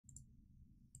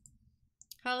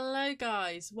Hello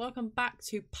guys, welcome back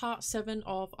to part 7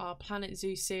 of our Planet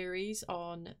Zoo series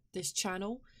on this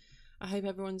channel. I hope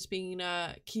everyone's been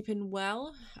keeping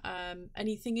well.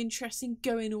 Anything interesting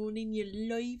going on in your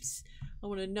lives? I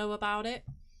want to know about it.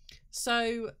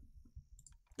 So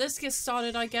let's get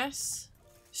started, I guess.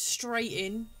 Straight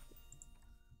in.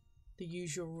 The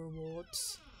usual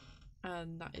rewards.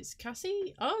 And that is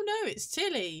Cassie. Oh no, it's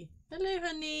Tilly. Hello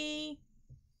honey.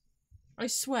 I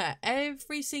swear,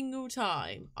 every single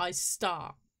time I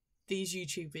start these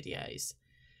YouTube videos,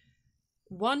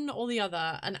 one or the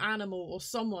other, an animal or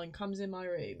someone comes in my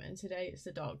room, and today it's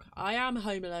the dog. I am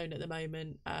home alone at the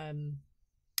moment, and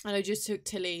I just took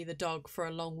Tilly, the dog, for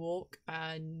a long walk,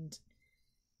 and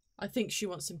I think she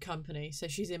wants some company, so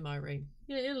she's in my room.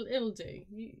 Yeah, it'll do.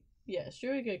 Yes,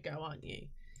 you're a good girl, aren't you?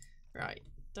 Right,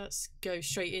 let's go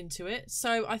straight into it.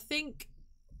 So I think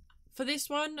for this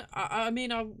one, I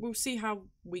mean, we'll see how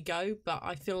we go, but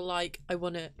I feel like I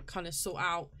want to kind of sort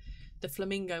out the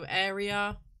flamingo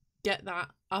area, get that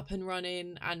up and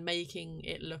running, and making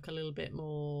it look a little bit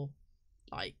more,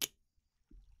 like,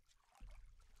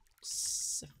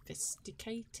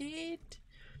 sophisticated?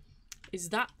 Is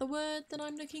that the word that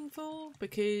I'm looking for?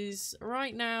 Because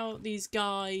right now, these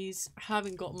guys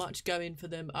haven't got much going for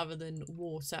them other than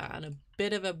water and a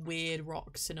bit of a weird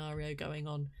rock scenario going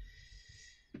on.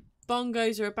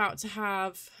 Bongos are about to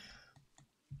have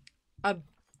a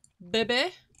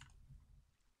baby,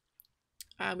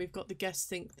 and we've got the guests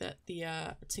think that the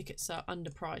tickets are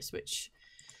underpriced, which,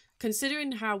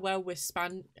 considering how well we're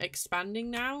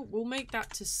expanding now, we'll make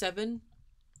that to 7,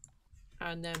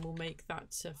 and then we'll make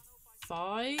that to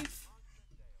 5,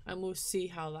 and we'll see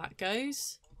how that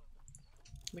goes.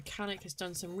 Mechanic has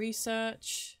done some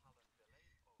research.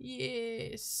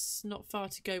 Yes, not far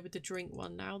to go with the drink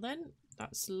one now then.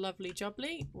 That's lovely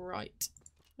jubbly. Right.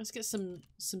 Let's get some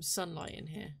sunlight in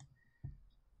here.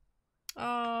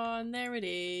 Oh, and there it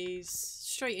is.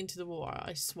 Straight into the water,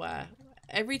 I swear.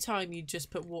 Every time you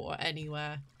just put water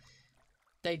anywhere,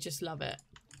 they just love it.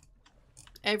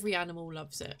 Every animal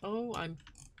loves it. Oh,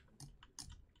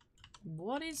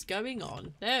 what is going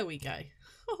on? There we go.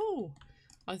 Oh,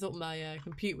 I thought my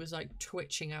computer was like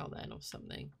twitching out then or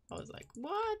something. I was like,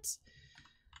 what?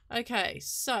 Okay,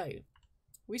 so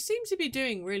we seem to be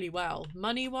doing really well.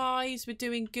 Money-wise, we're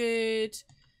doing good.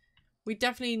 We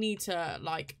definitely need to,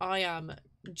 like, I am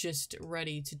just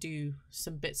ready to do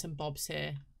some bits and bobs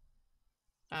here.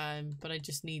 But I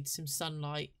just need some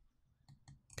sunlight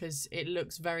because it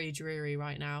looks very dreary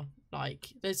right now. Like,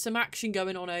 there's some action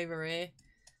going on over here.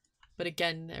 But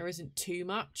again, there isn't too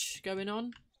much going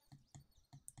on.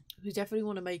 We definitely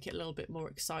want to make it a little bit more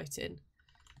exciting.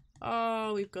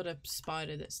 Oh, we've got a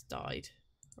spider that's died.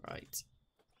 Right.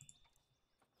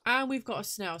 And we've got a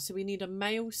snail, so we need a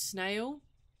male snail.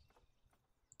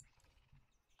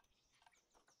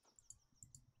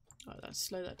 Oh, let's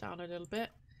slow that down a little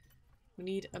bit. We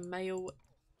need a male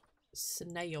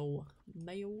snail.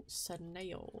 Male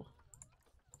snail.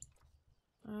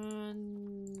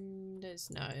 And there's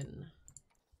none.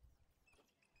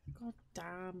 God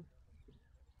damn.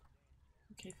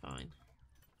 Okay, fine.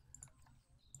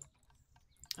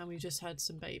 And we've just had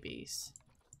some babies.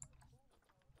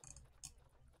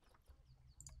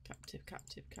 Captive,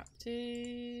 captive,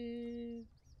 captive.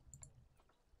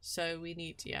 So we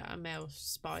need, yeah, a male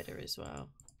spider as well.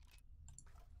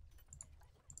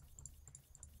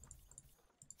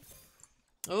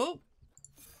 Oh!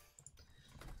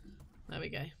 There we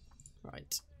go.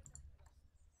 Right.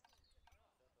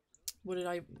 What did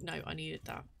I... No, I needed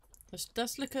that.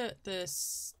 Let's look at the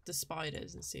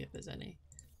spiders and see if there's any.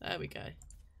 There we go.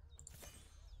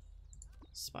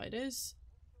 Spiders.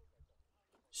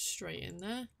 Straight in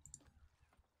there.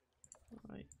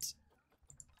 Right.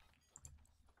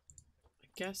 I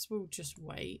guess we'll just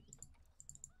wait.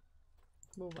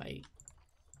 We'll wait.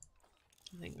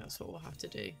 I think that's what we'll have to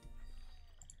do.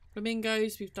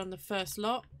 Flamingos, we've done the first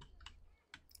lot.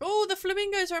 Oh, the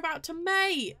flamingos are about to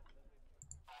mate!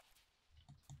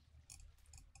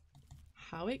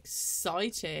 How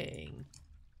exciting.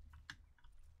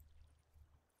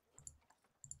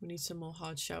 We need some more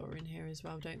hard shelter in here as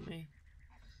well, don't we?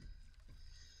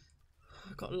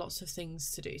 I've got lots of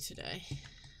things to do today.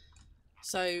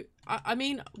 So, I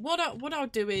mean, what I'll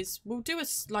do is, we'll do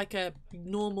a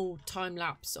normal time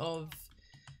lapse of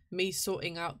me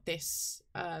sorting out this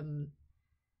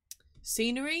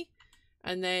scenery.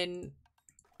 And then,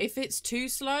 if it's too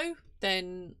slow,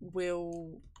 then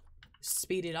we'll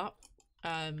speed it up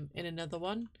in another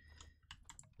one.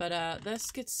 But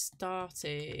let's get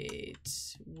started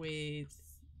with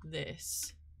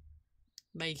this.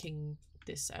 Making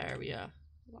this area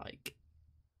like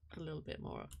a a little bit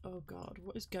more. Oh god,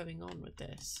 what is going on with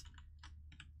this?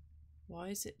 Why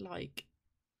is it like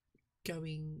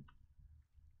going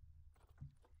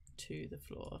to the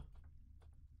floor?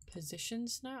 Position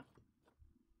snap?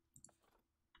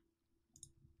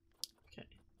 Okay.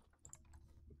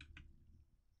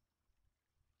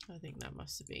 I think that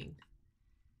must have been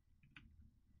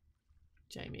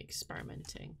Jamie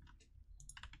experimenting.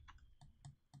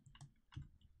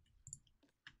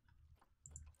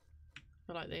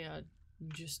 I feel like they are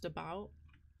just about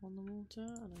on the water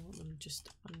and I want them just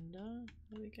under.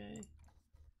 There we go.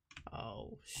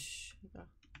 Oh, sugar.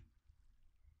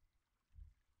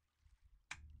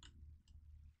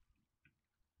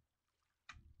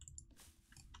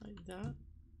 Like that.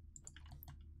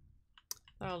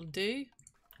 That'll do.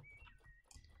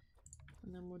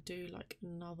 And then we'll do like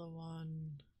another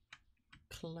one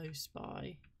close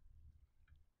by.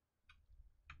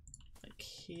 Like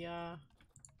here.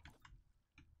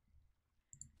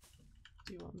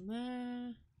 Do one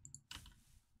there.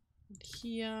 And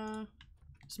here.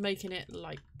 Just making it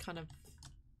like kind of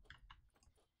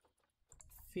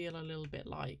feel a little bit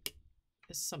like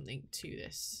there's something to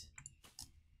this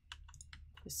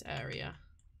area.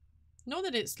 Not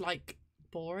that it's like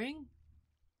boring.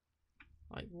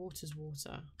 Like water's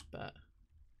water, but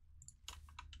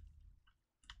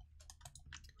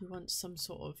we want some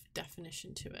sort of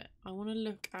definition to it. I want to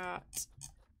look at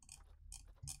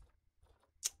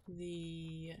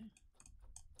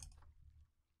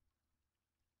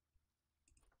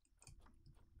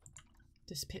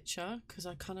this picture because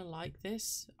I kind of like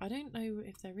this. I don't know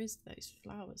if there is those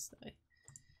flowers though.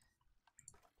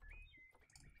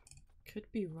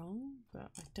 Could be wrong,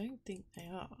 but I don't think they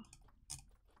are.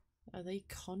 Are they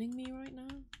conning me right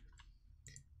now?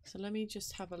 So let me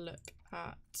just have a look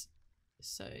at,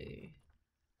 so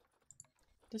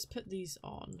let's put these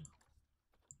on.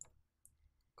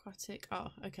 Aquatic,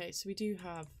 oh, okay, so we do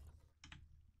have,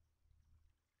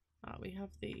 we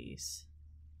have these.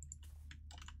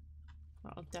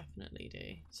 That'll definitely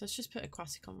do. So let's just put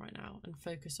aquatic on right now and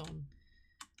focus on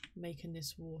making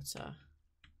this water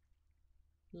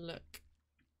look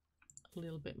a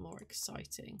little bit more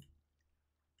exciting.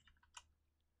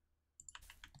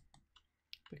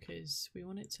 Because we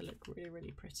want it to look really,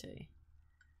 really pretty.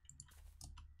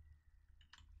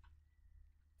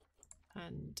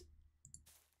 And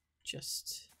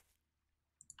just,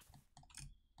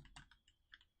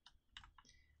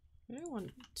 we don't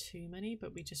want too many,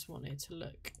 but we just want it to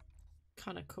look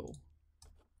kind of cool.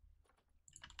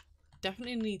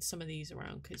 Definitely need some of these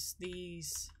around because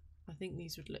these, I think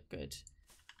these would look good.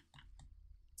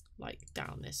 Like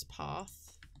down this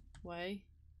pathway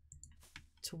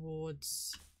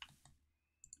towards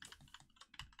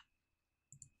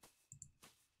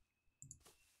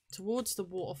the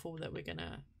waterfall that we're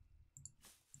gonna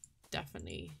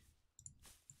definitely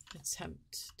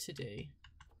attempt to do,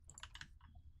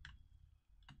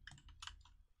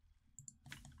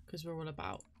 because we're all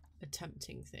about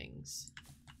attempting things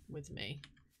with me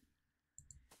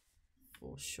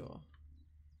for sure.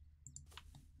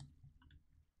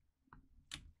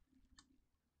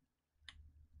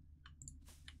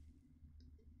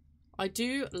 I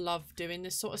do love doing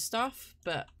this sort of stuff,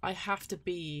 but I have to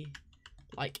be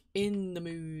like in the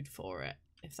mood for it,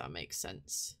 if that makes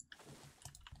sense.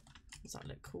 Does that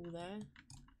look cool there?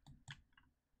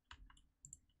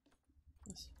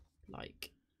 That's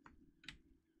like,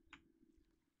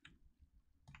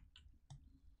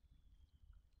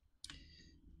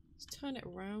 let's turn it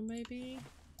around maybe.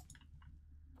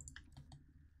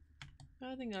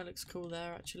 I think that looks cool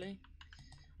there actually.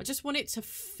 I just want it to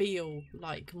feel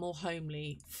like more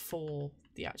homely for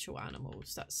the actual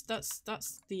animals. That's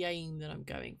the aim that I'm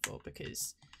going for,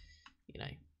 because you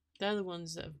know they're the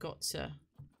ones that have got to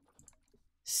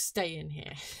stay in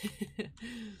here.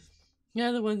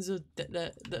 They're the ones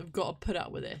that have got to put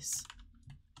up with this.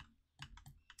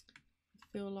 I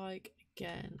feel like,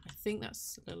 again, I think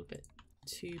that's a little bit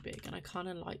too big, and I kind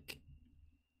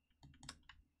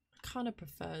of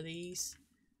prefer these.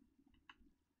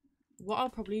 What I'll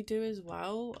probably do as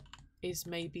well is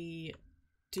maybe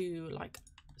do like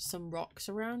some rocks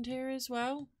around here as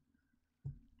well.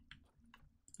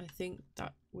 I think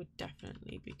that would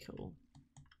definitely be cool.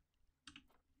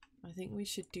 I think we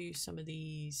should do some of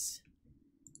these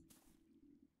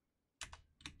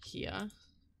here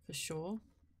for sure,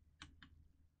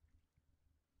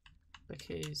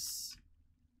 because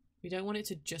we don't want it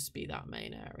to just be that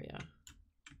main area.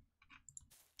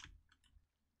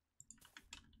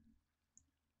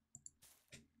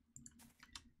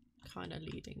 Kind of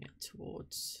leading it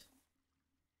towards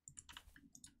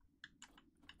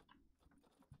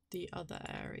the other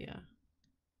area.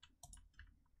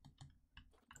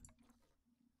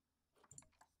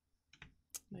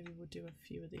 maybe we'll do a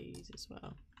few of these as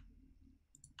well.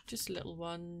 Just little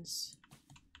ones.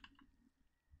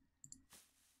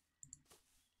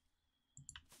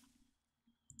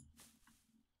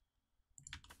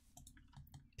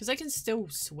 Because I can still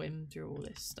swim through all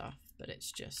this stuff, but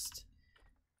it's just,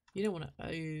 you don't want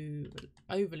to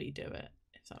overly do it,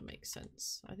 if that makes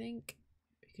sense. I think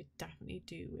we could definitely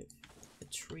do with the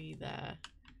tree there.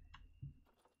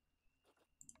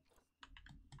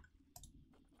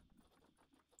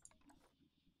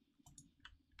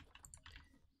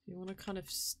 You want to kind of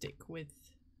stick with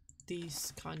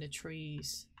these kind of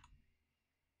trees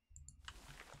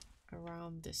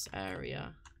around this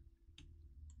area,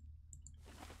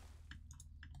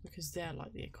 because they're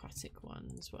like the aquatic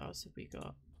ones. What else have we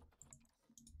got?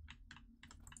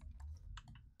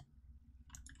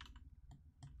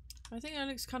 I think that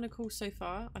looks kind of cool so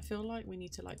far. I feel like we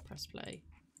need to like press play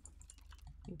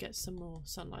and get some more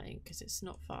sunlight in, because it's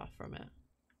not far from it.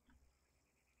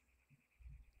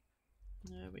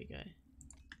 There we go.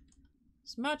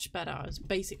 It's much better. I was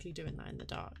basically doing that in the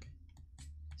dark.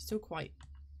 Still quite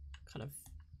kind of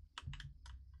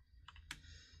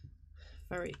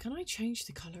very... Can I change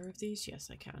the colour of these? Yes,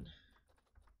 I can.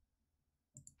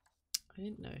 I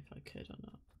didn't know if I could or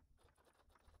not.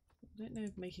 I don't know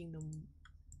if making them...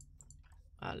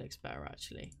 That looks better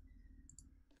actually.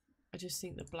 I just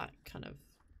think the black kind of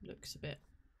looks a bit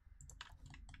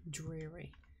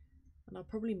dreary. And I'll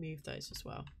probably move those as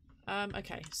well.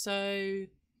 Okay, so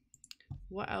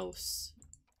what else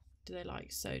do they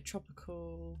like? So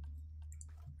tropical,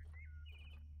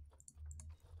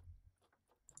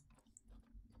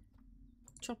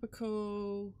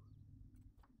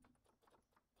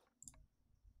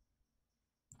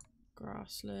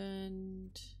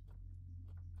 grassland.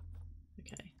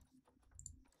 Okay,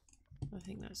 I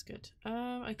think that's good.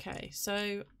 Okay, so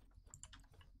I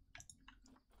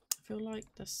feel like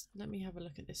this. Let me have a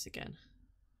look at this again.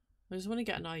 I just want to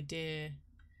get an idea.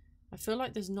 I feel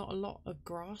like there's not a lot of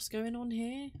grass going on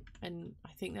here, and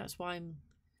I think that's why I'm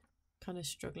kind of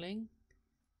struggling.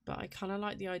 But I kind of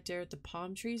like the idea of the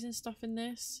palm trees and stuff in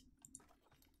this.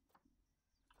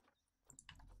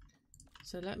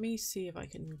 So let me see if I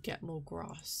can get more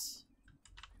grass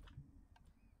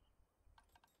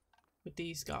with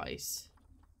these guys.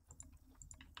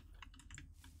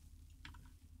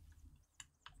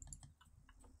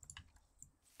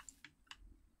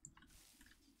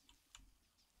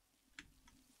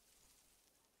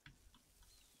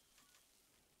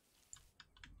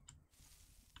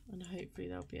 And hopefully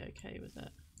they'll be okay with it.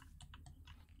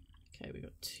 Okay, we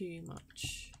got too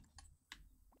much.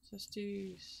 So let's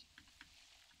do...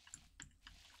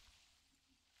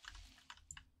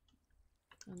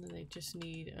 And then they just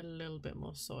need a little bit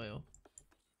more soil.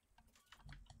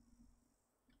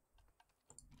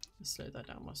 Let's slow that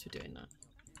down whilst we're doing that.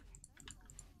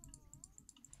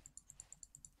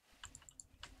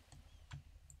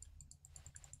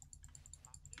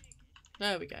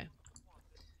 There we go.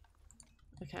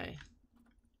 Okay.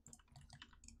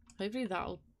 Hopefully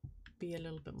that'll be a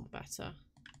little bit more better.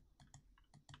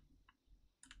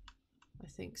 I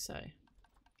think so.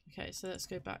 Okay, so let's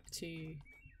go back to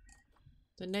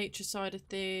the nature side of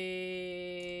things.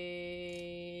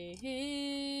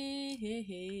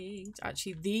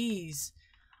 Actually, these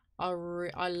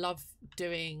are... I love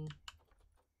doing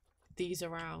these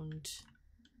around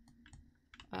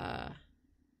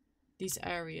these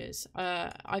areas.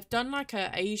 I've done like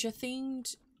a Asia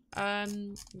themed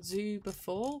zoo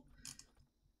before,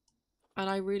 and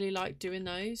I really like doing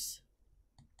those.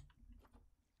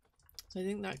 So I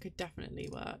think that could definitely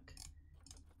work.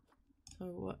 So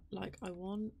what, like, I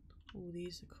want... Oh,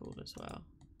 these are cool as well.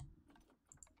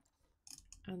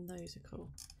 And those are cool.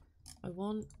 I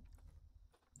want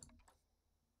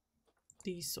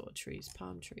these sort of trees,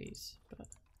 palm trees, but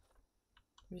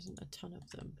there isn't a ton of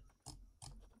them.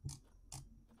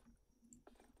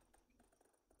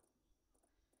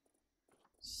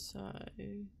 So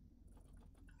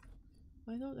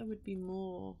I thought there would be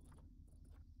more.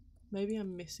 Maybe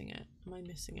I'm missing it. Am I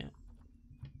missing it?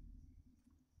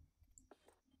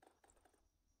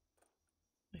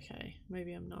 Okay,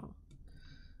 maybe I'm not.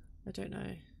 I don't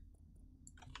know.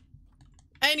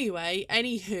 Anyway,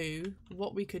 anywho,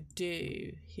 what we could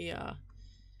do here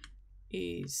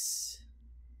is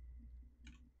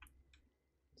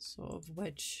sort of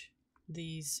wedge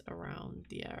these around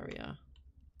the area.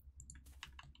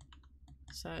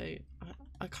 So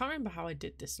I can't remember how I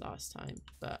did this last time,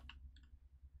 but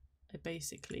I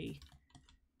basically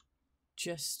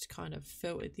just kind of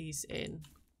filtered these in.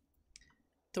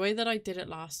 The way that I did it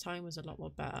last time was a lot more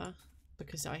better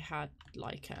because I had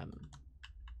like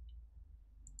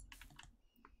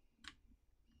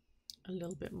a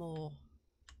little bit more.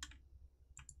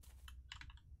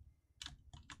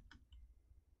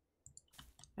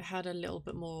 I had a little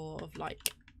bit more of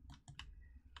like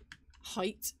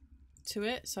height to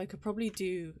it, so I could probably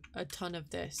do a ton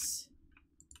of this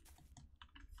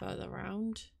further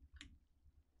around.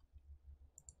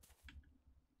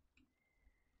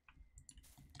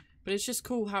 But it's just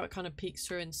cool how it kind of peeks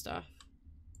through and stuff.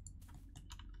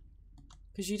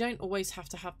 Because you don't always have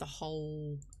to have the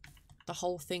whole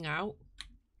thing out.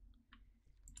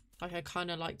 Like, I kind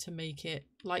of like to make it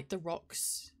like the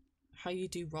rocks, how you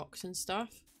do rocks and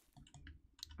stuff.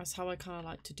 That's how I kind of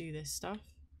like to do this stuff.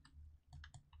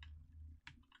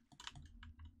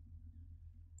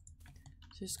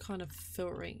 Just kind of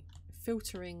filtering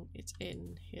it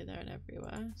in here, there and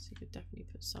everywhere. So you could definitely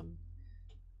put some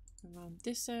around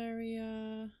this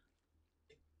area,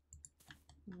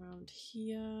 around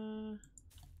here.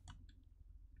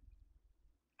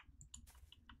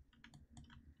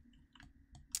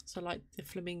 So like the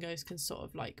flamingos can sort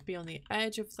of like be on the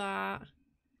edge of that.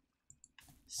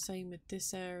 Same with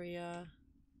this area.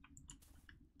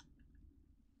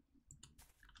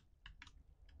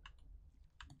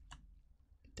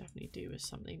 Definitely do with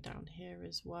something down here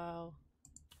as well.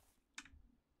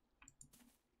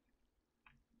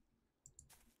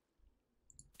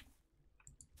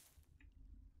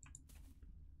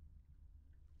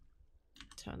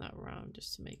 Turn that around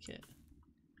just to make it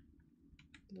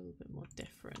a little bit more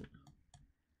different.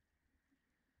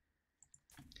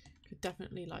 Could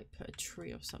definitely like put a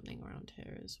tree or something around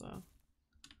here as well.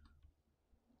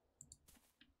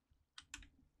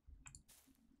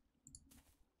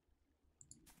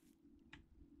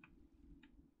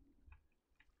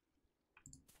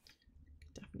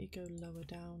 Could definitely go lower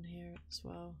down here as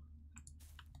well,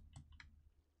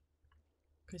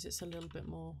 because it's a little bit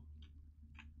more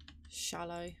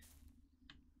shallow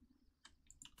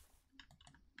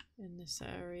in this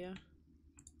area.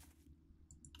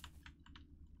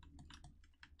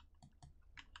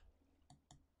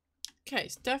 Okay,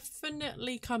 it's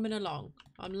definitely coming along.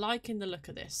 I'm liking the look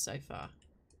of this so far.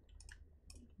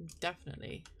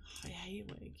 Definitely. I hate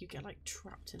when you get like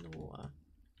trapped in the water.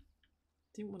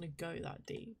 Didn't want to go that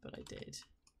deep, but I did.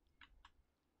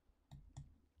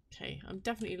 Okay, I'm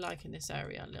definitely liking this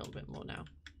area a little bit more now.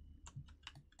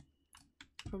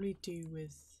 Probably do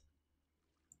with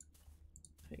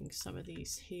putting some of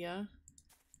these here.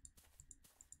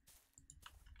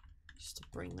 Just to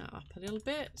bring that up a little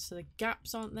bit so the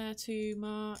gaps aren't there too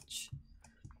much.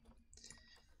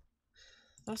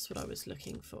 That's what I was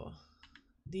looking for.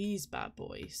 These bad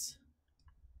boys.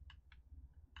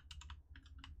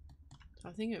 I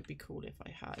think it would be cool if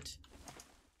I had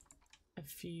a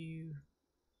few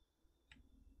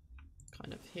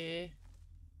kind of here,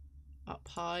 up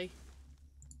high.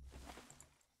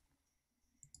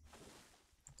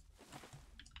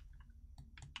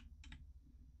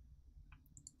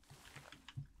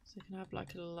 So you can have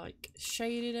like a little like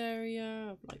shaded area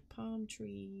of like palm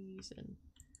trees and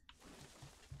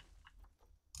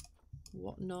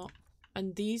whatnot.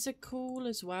 And these are cool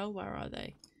as well. Where are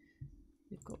they?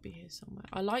 They've got to be here somewhere.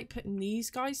 I like putting these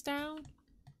guys down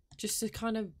just to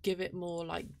kind of give it more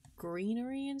like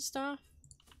greenery and stuff.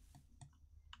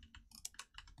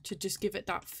 To just give it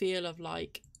that feel of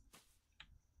like,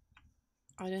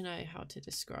 I don't know how to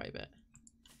describe it.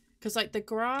 Because like the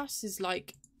grass is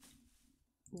like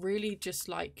really just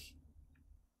like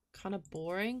kind of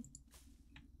boring.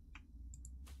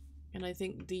 And I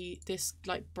think this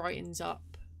like brightens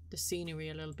up the scenery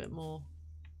a little bit more.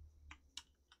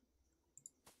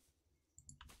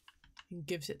 And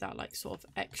gives it that like sort of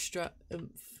extra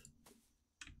oomph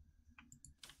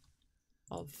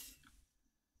of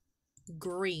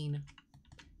green.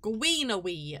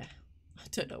 Greenery. I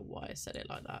don't know why I said it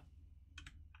like that.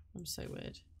 I'm so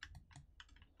weird.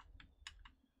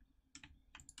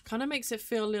 Kind of makes it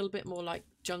feel a little bit more like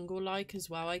jungle-like as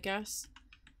well, I guess.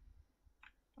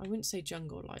 I wouldn't say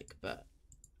jungle-like, but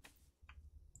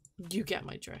you get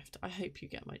my drift. I hope you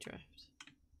get my drift.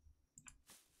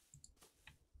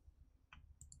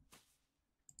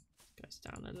 Goes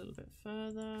down a little bit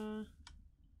further.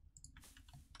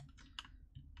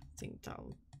 I think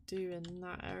that'll do in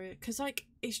that area. Because, like,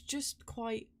 it's just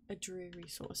quite a dreary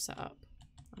sort of setup.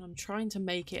 And I'm trying to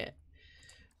make it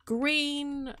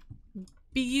green,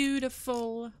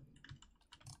 beautiful.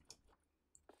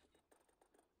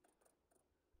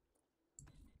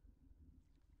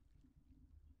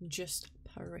 Just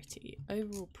pretty.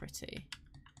 Overall pretty.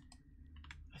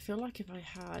 I feel like if I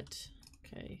had...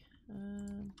 Okay.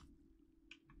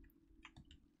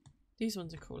 These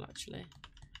ones are cool, actually.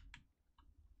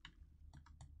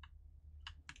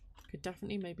 Could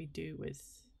definitely maybe do with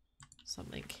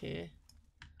something here.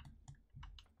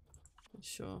 Not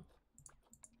sure.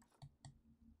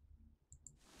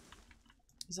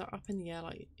 Is that up in the air?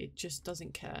 Like, it just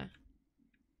doesn't care.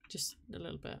 Just a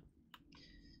little bit.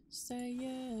 Say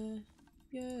yeah,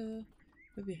 yeah.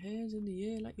 With your hands in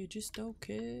the air like you just don't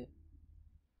care.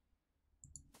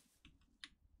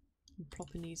 I'm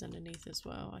plopping these underneath as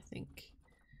well, I think.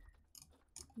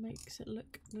 Makes it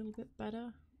look a little bit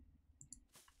better.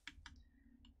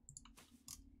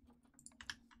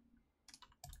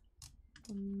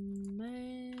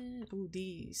 Man. Oh,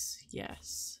 these.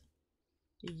 Yes.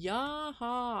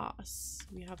 Yahas!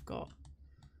 We have got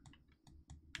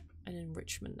an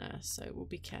enrichment there, so we'll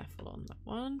be careful on that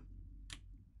one.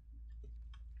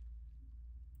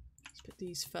 Let's put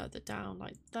these further down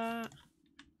like that.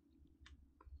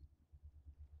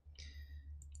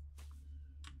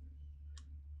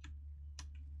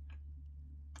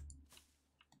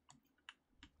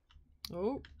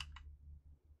 Oh,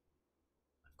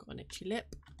 I've got an itchy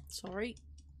lip. Sorry.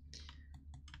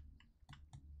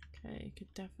 Okay,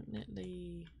 could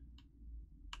definitely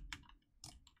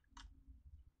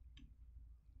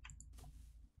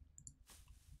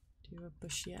do a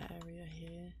bushier area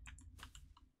here.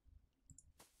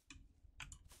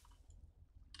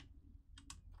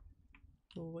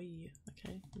 Oh,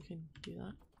 okay, we can do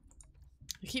that.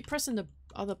 I keep pressing the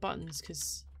other buttons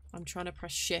because I'm trying to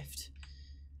press shift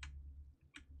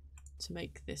to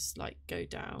make this like go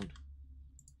down.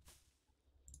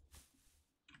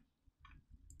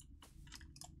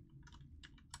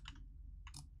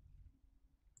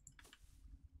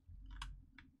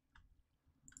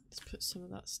 Let's put some of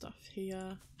that stuff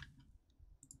here.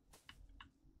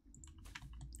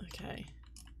 Okay.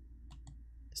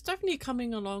 It's definitely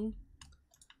coming along.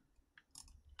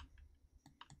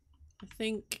 I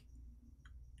think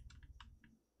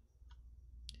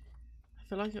I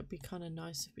feel like it'd be kind of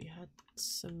nice if we had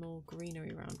some more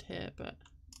greenery around here, but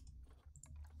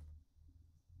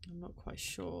I'm not quite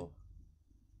sure.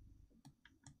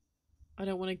 I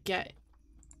don't want to get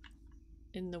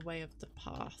in the way of the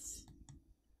path.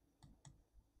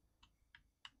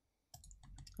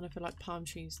 And I feel like palm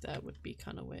trees there would be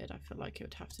kind of weird. I feel like it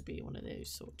would have to be one of those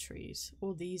sort of trees.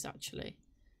 Or these actually.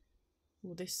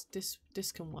 Well, this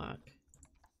can work.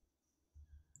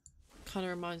 Kind of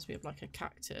reminds me of like a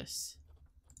cactus.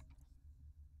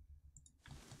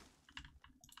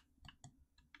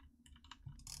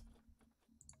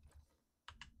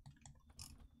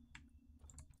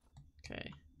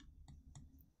 Okay.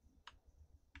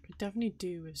 Could definitely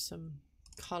do with some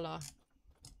colour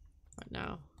right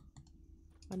now.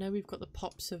 I know we've got the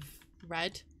pops of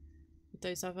red with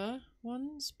those other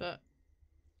ones, but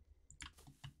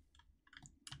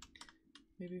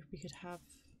maybe if we could have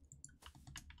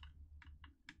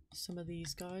some of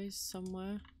these guys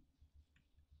somewhere.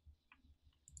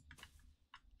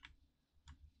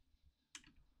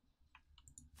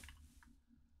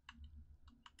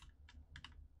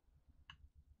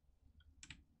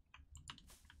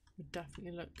 Would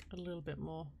definitely look a little bit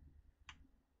more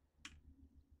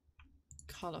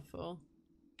colourful.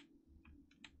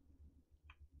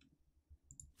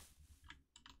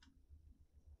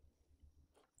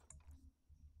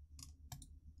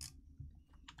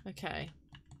 Okay.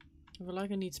 I feel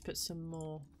like I need to put some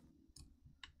more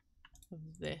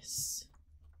of this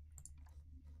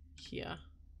here.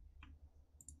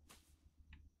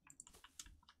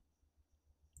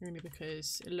 Only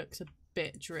because it looks a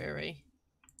bit dreary.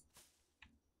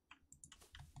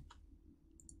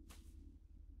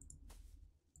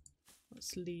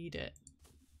 Let's lead it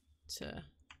to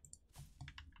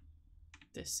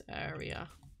this area.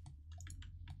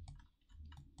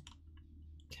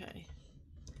 Okay.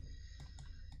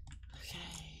 Okay.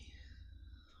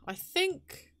 I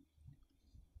think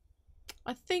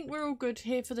we're all good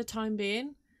here for the time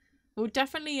being. We'll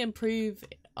definitely improve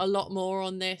a lot more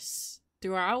on this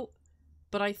throughout,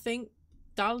 but I think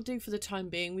that'll do for the time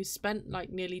being. We spent like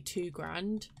nearly $2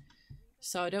 grand,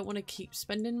 so I don't want to keep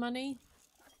spending money.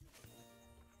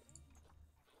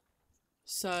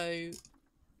 So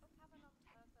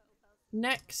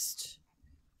next,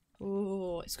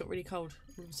 oh, it's got really cold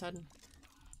all of a sudden.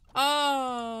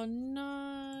 Oh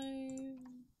no.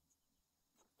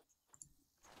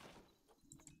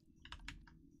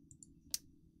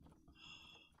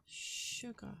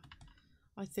 Sugar.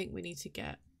 I think we need to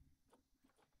get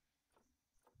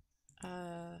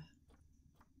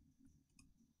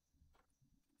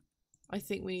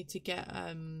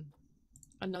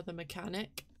another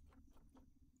mechanic,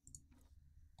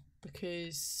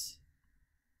 because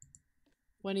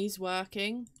when he's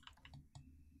working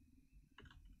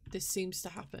this seems to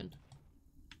happen.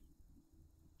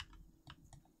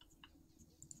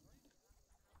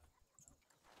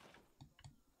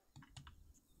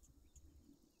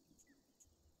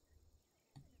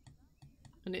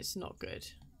 And it's not good.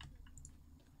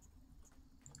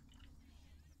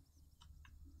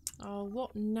 Oh,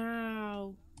 what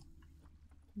now?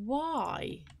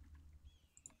 Why?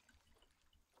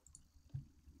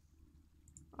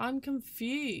 I'm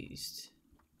confused.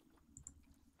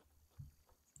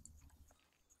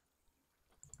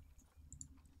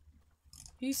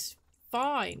 He's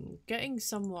fine. Getting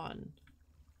someone.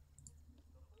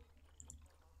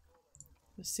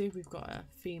 Let's see if we've got a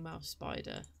female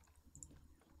spider.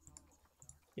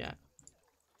 Yeah.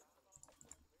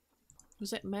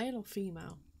 Was it male or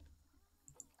female?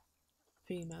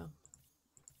 Female.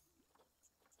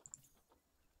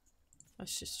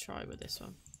 Let's just try with this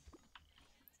one.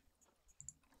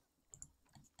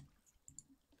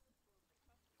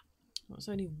 Well, it's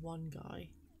only one guy.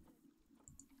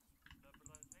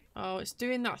 Oh, it's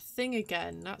doing that thing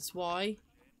again. That's why.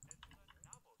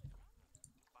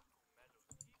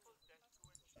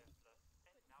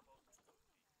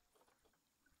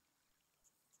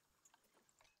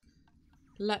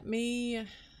 Let me...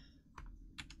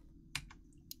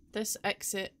 Let's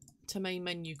exit to main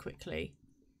menu quickly.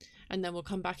 And then we'll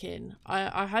come back in.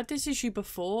 I had this issue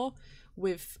before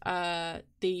with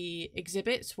the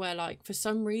exhibits where, like, for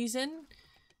some reason,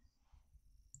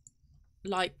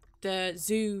 like, the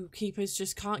zookeepers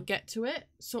just can't get to it,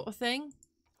 sort of thing.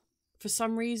 For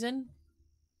some reason.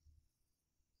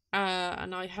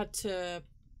 And I had to,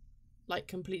 like,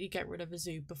 completely get rid of a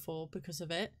zoo before because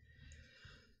of it.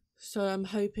 So I'm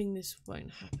hoping this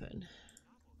won't happen.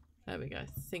 There we go. I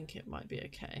think it might be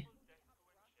okay.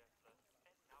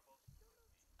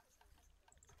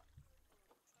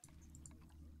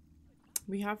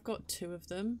 We have got 2 of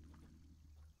them.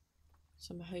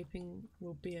 So I'm hoping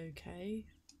we'll be okay.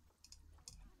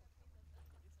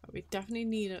 But we definitely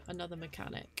need another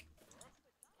mechanic.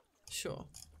 Sure.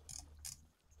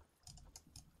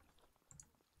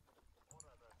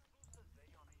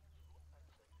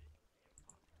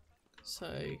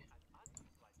 So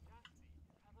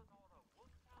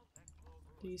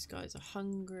these guys are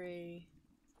hungry.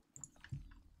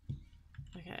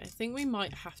 Okay, I think we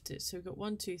might have to. So we've got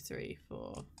 1, 2, 3,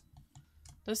 4.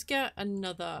 Let's get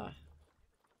another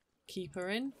keeper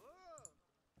in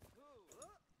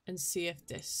and see if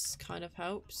this kind of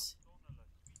helps.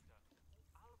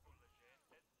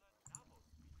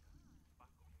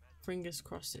 Fingers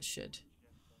crossed it should.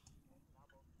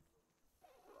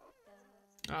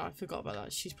 Oh, I forgot about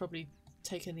that. She's probably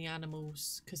taken the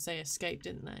animals because they escaped,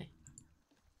 didn't they?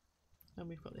 And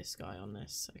we've got this guy on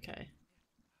this. Okay.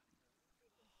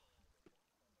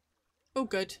 Oh,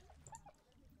 good.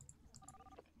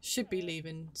 Should be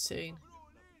leaving soon.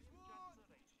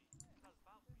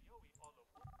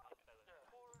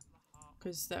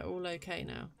 Because they're all okay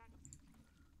now.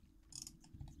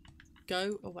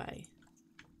 Go away.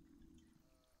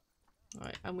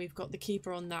 Right, and we've got the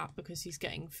keeper on that because he's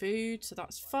getting food, so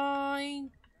that's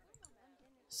fine.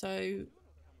 So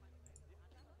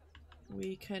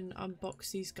we can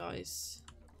unbox these guys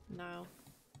now.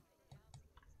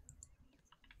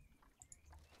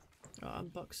 I'll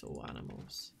unbox all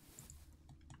animals.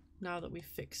 Now that we've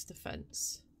fixed the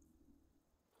fence.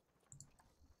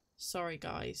 Sorry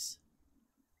guys.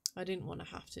 I didn't want to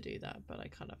have to do that, but I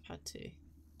kind of had to.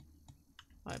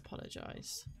 I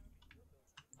apologise.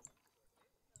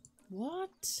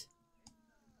 What?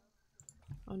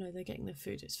 Oh no, they're getting the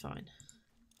food, it's fine.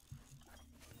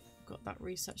 Got that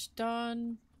research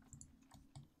done.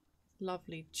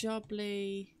 Lovely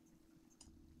jubbly.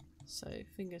 So,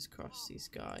 fingers crossed these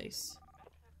guys.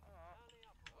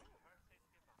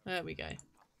 There we go.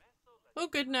 All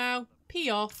good now. Pee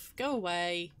off. Go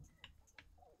away.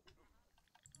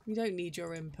 We don't need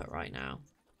your input right now.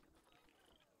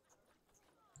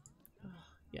 Oh,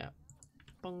 yeah.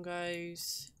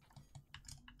 Bongos.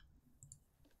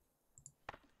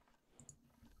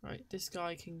 Right, this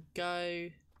guy can go.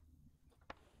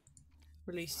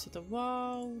 Release to the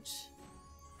wild.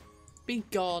 Be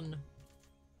gone.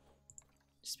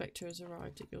 Spectre has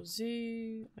arrived at your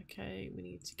zoo. Okay, we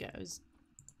need to get us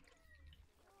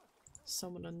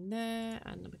someone on there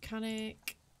and the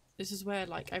mechanic. This is where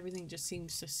like everything just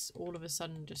seems to all of a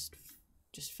sudden just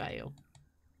fail,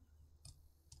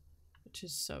 which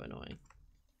is so annoying.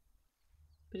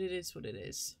 But it is what it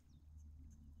is.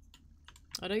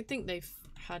 I don't think they've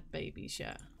had babies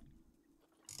yet.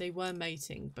 They were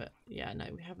mating, but yeah, no,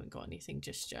 we haven't got anything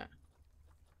just yet.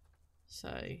 So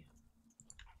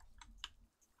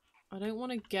I don't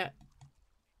want to get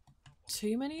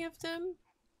too many of them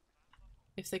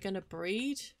if they're going to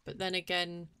breed, but then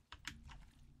again,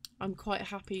 I'm quite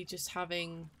happy just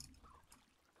having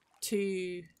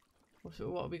 2 What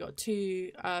have we got?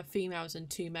 2 females and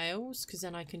 2 males, because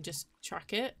then I can just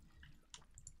track it.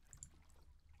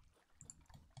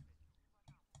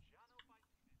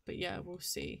 But yeah, we'll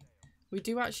see. We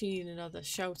do actually need another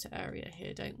shelter area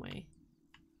here, don't we?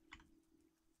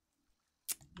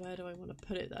 Where do I want to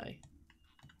put it though?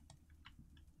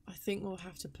 I think we'll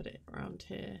have to put it around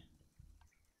here.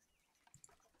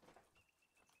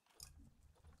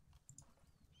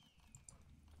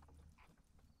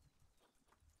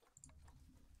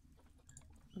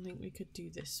 I think we could do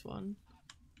this one.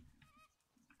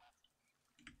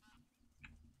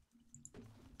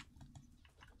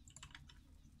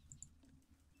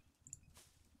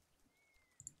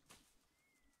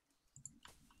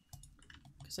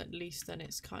 Because at least then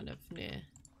it's kind of near.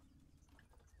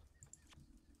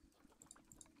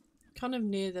 Kind of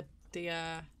near the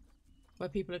where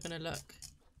people are going to look.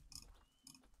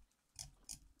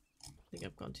 I think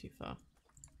I've gone too far.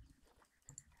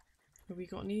 Have we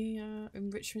got any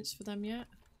enrichments for them yet?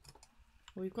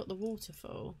 Well, we've got the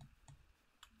waterfall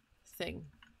thing.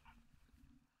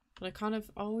 But I kind of...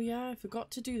 Oh yeah, I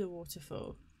forgot to do the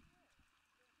waterfall.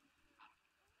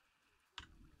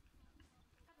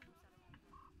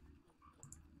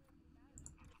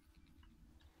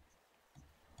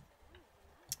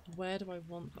 Where do I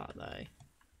want that though?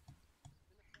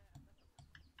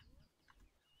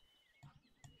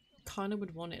 Kind of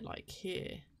would want it like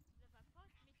here.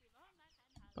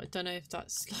 But I don't know if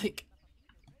that's like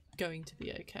going to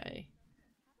be okay.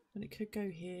 And it could go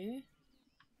here.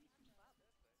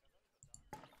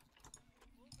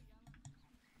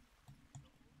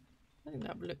 I think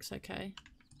that looks okay.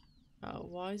 Oh,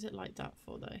 why is it like that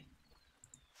for though?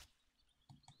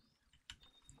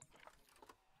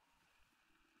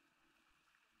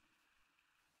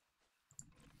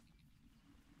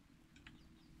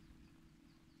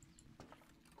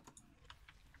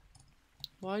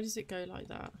 Why does it go like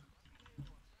that?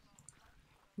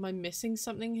 Am I missing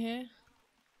something here?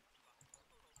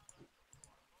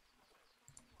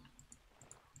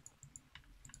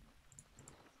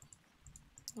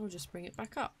 I'll just bring it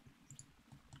back up.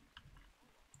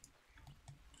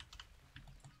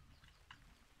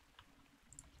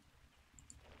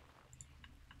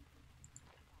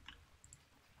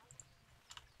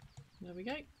 There we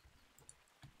go.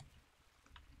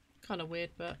 Kind of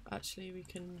weird, but actually we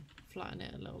can flatten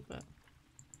it a little bit.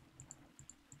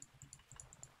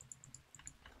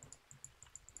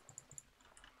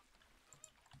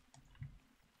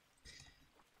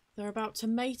 They're about to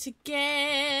mate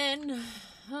again.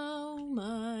 Oh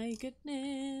my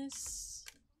goodness.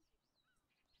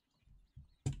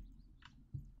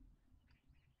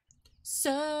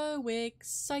 So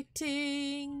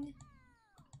exciting.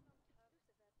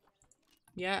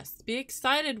 Yes, be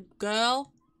excited,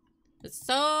 girl. There's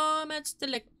so much to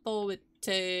look forward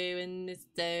to in this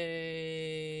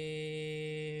zoo.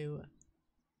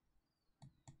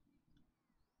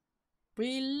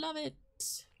 We love it.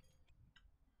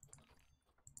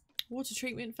 Water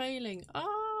treatment failing.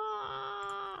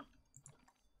 Ah!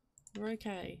 We're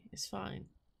okay. It's fine.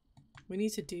 We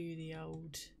need to do the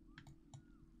old...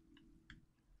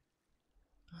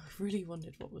 I really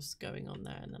wondered what was going on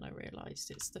there, and then I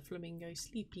realised it's the flamingo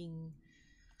sleeping.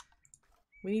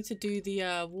 We need to do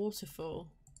the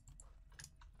waterfall.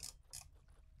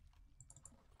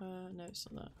 No, it's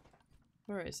not that.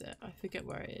 Where is it? I forget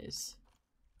where it is.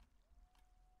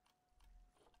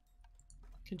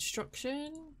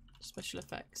 Construction, special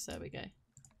effects. There we go.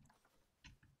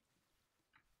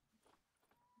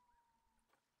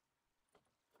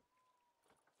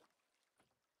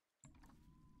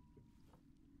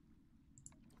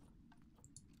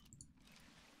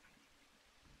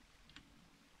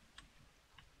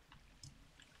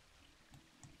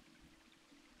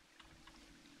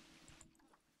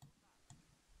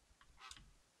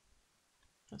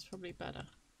 That's probably better.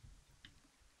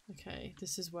 Okay,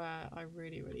 this is where I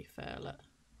really, really fail at.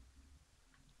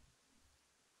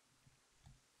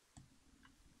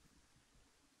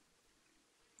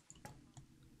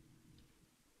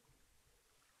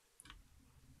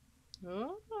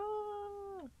 Oh.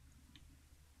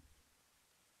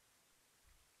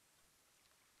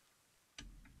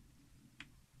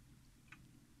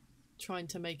 Trying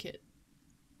to make it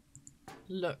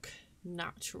look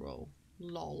natural.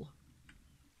 Lol.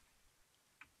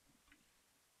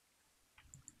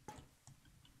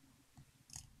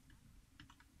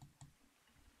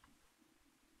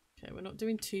 Okay, we're not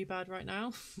doing too bad right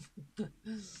now.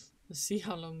 Let's see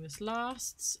how long this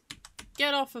lasts.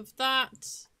 Get off of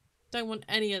that. Don't want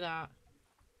any of that.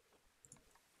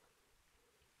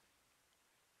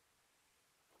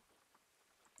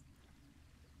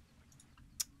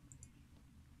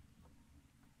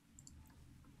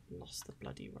 lost the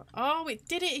bloody right. Oh, it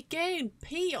did it again.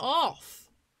 Pee off.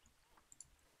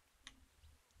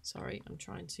 Sorry, I'm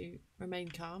trying to remain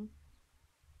calm.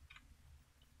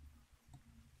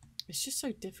 It's just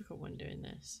so difficult when doing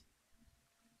this.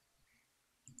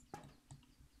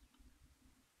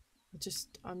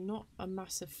 I'm not a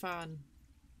massive fan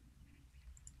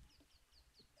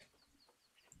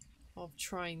of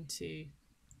trying to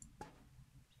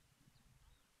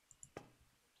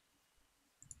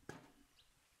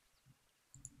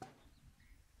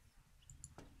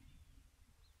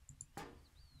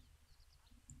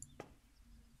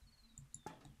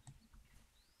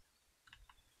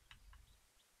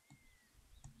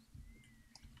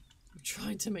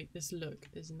make this look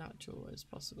as natural as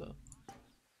possible.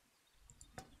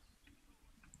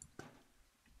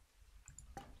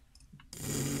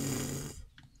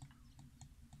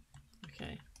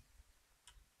 Okay.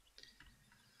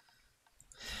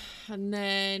 And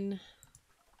then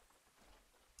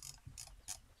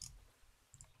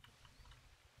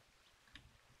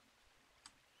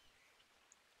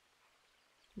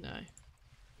no.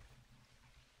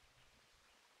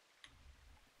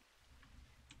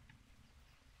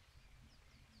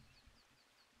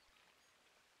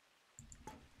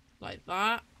 Like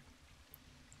that.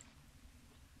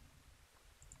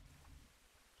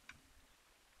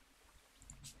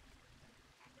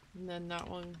 And then that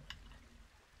one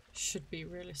should be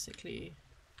realistically.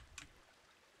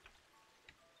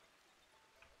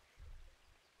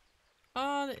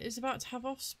 Oh, it's about to have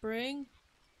offspring.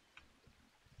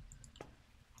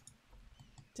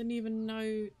 Didn't even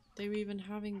know they were even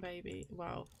having baby.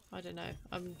 Well, I don't know.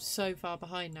 I'm so far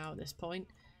behind now at this point.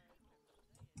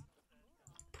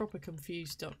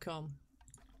 Properconfused.com.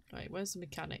 Right, where's the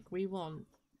mechanic? We want...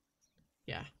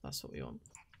 Yeah, that's what we want.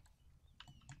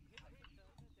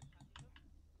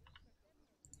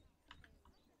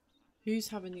 Who's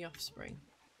having the offspring?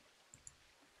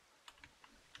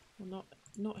 Well,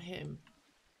 not him.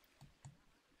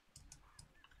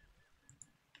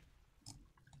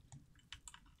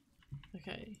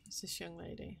 Okay, it's this young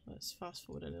lady. Let's fast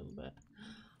forward a little bit.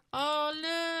 Oh,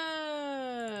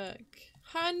 look!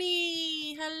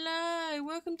 Honey! Hello!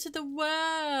 Welcome to the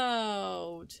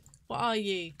world! What are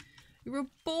you? You're a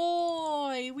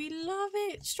boy! We love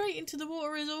it! Straight into the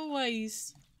water as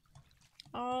always.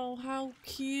 Oh, how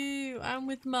cute. And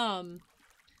with mum.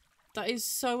 That is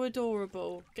so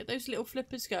adorable. Get those little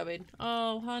flippers going.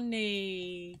 Oh,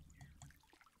 honey.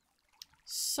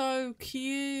 So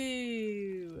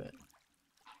cute.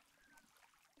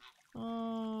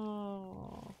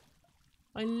 Oh.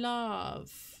 I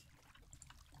love.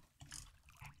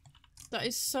 That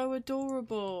is so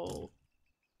adorable.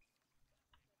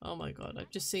 Oh my god, I've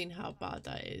just seen how bad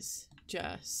that is.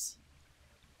 Jess.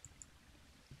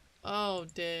 Oh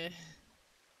dear.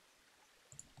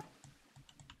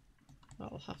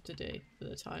 That'll have to do for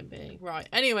the time being. Right,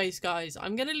 anyways guys,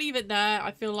 I'm gonna leave it there.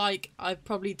 I feel like I've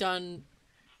probably done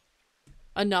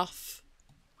enough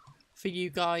for you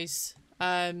guys.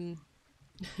 Enough.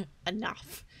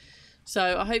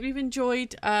 So I hope you've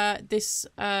enjoyed this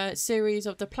series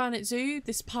of the Planet Zoo,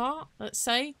 this part, let's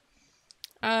say.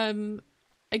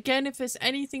 Again, if there's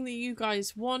anything that you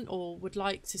guys want or would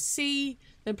like to see,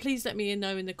 then please let me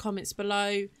know in the comments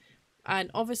below.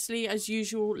 And obviously, as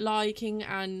usual, liking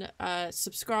and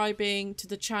subscribing to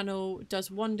the channel does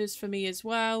wonders for me as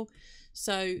well.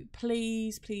 So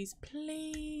please, please,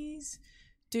 please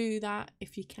do that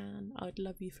if you can. I'd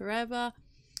love you forever.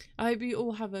 I hope you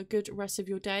all have a good rest of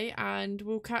your day and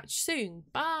we'll catch soon.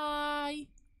 Bye!